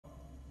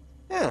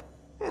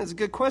That's a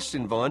good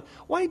question, Vaughn.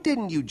 Why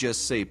didn't you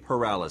just say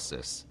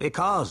paralysis?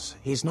 Because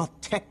he's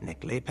not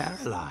technically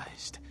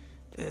paralyzed.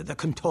 The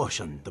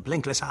contortion, the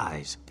blinkless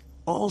eyes,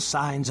 all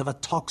signs of a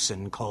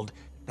toxin called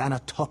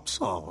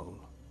thanatopsol.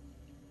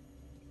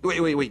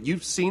 Wait,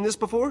 you've seen this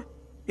before?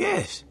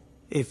 Yes,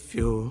 if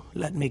you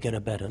let me get a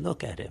better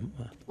look at him.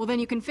 Well, then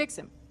you can fix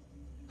him.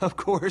 Of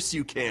course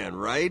you can,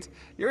 right?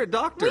 You're a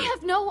doctor. We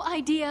have no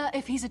idea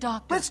if he's a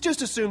doctor. Let's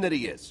just assume that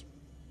he is.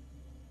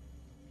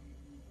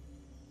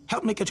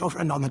 Help me get your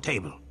friend on the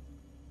table.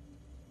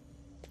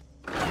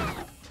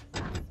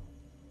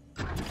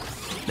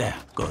 There,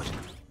 good.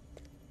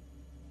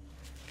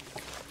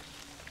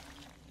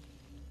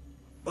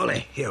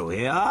 Bully, here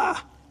we are.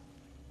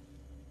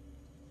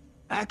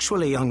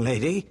 Actually, young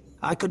lady,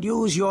 I could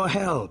use your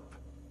help.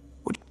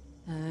 Would...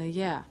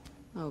 Yeah.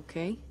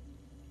 Okay.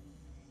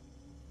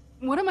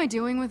 What am I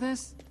doing with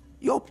this?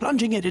 You're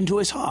plunging it into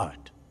his heart.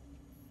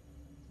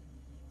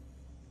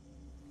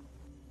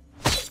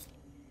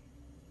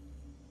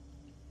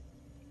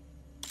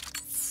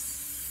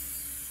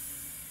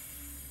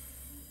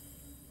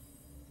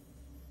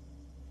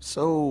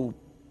 So,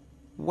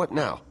 what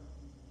now?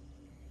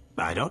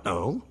 I don't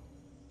know.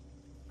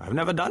 I've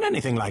never done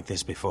anything like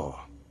this before.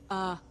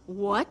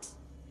 What?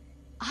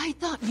 I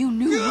thought you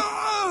knew.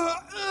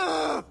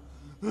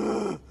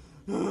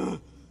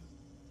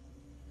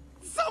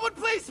 Someone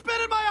please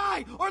spit in my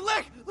eye! Or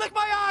lick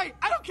my eye!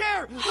 I don't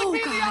care! Lick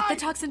me in the eye! The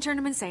toxin turned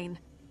him insane.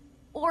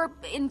 Or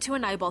into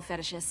an eyeball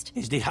fetishist.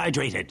 He's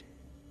dehydrated.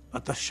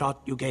 But the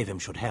shot you gave him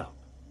should help.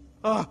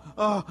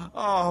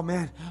 Oh,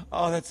 man.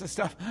 Oh, that's the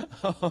stuff.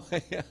 Oh,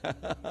 yeah.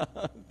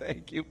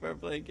 Thank you for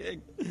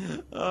blinking.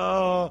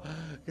 Oh,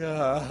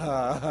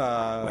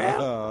 God.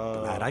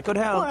 Well, glad I could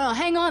help. Well,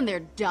 hang on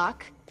there,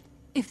 Doc.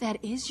 If that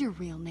is your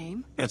real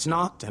name. It's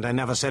not, and I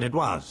never said it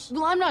was.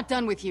 Well, I'm not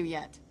done with you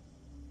yet.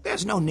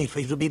 There's no need for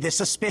you to be this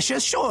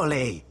suspicious,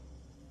 surely.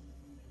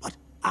 But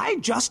I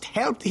just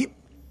helped him.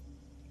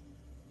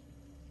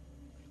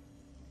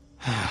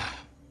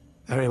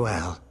 Very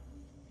well.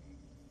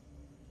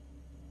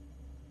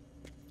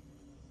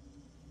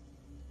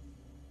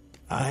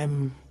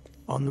 I'm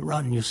on the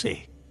run, you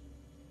see.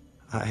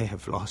 I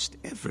have lost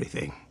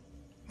everything.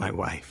 My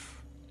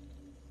wife,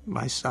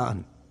 my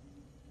son,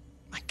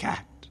 my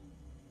cat.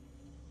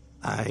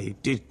 I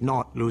did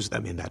not lose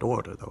them in that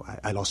order, though.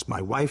 I lost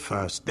my wife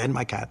first, then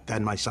my cat,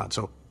 then my son.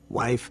 So,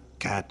 wife,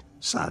 cat,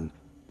 son.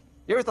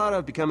 You ever thought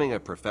of becoming a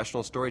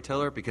professional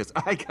storyteller? Because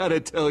I gotta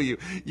tell you,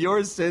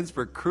 your sense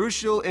for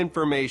crucial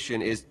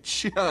information is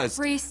just...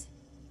 Reese.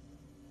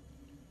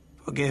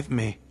 Forgive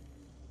me.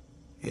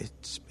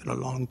 It's been a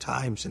long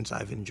time since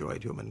I've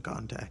enjoyed human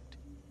contact.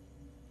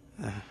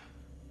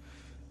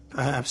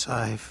 Perhaps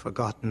I've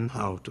forgotten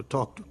how to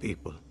talk to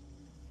people.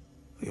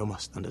 You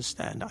must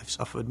understand, I've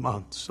suffered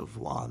months of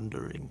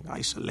wandering,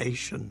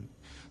 isolation,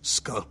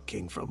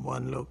 skulking from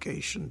one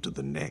location to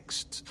the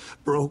next,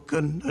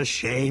 broken,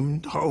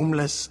 ashamed,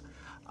 homeless.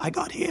 I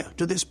got here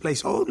to this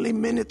place only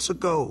minutes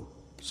ago,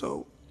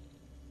 so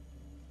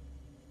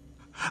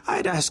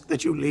I'd ask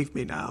that you leave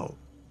me now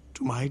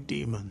to my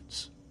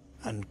demons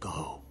and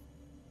go.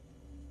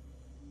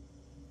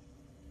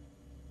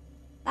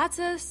 That's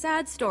a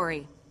sad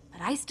story,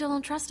 but I still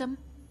don't trust him.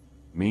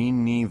 Me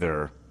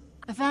neither.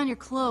 I found your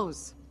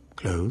clothes.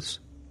 Clothes?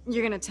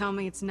 You're gonna tell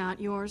me it's not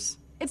yours?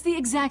 It's the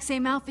exact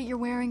same outfit you're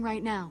wearing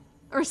right now.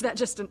 Or is that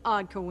just an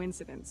odd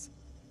coincidence?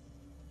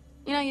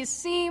 You know, you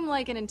seem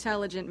like an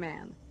intelligent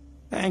man.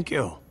 Thank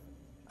you.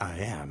 I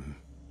am.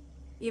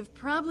 You've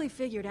probably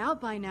figured out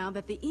by now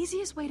that the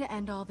easiest way to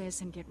end all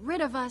this and get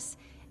rid of us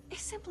is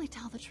simply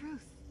tell the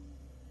truth.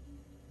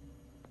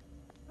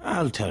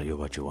 I'll tell you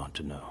what you want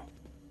to know.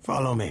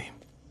 Follow me.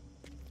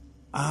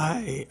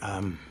 I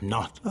am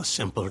not a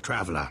simple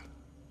traveler.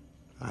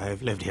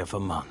 I've lived here for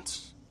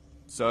months.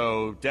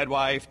 So, dead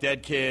wife,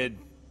 dead kid,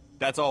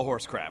 that's all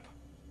horse crap.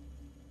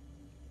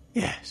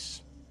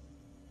 Yes.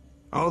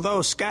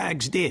 Although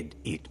Skaggs did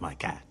eat my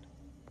cat.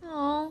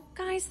 Oh,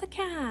 Guy's the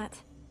cat.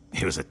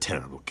 He was a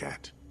terrible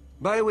cat.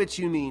 By which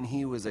you mean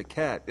he was a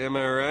cat, am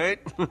I right?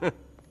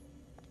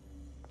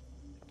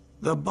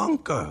 The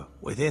bunker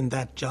within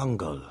that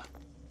jungle.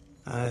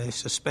 I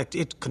suspect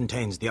it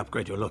contains the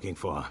upgrade you're looking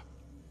for.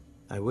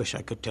 I wish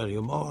I could tell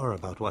you more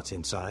about what's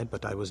inside,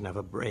 but I was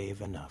never brave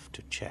enough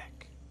to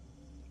check.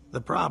 The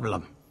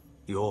problem,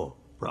 your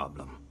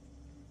problem,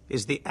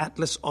 is the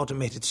Atlas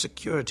automated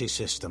security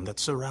system that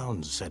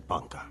surrounds said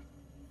bunker.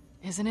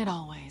 Isn't it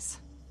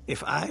always?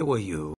 If I were you,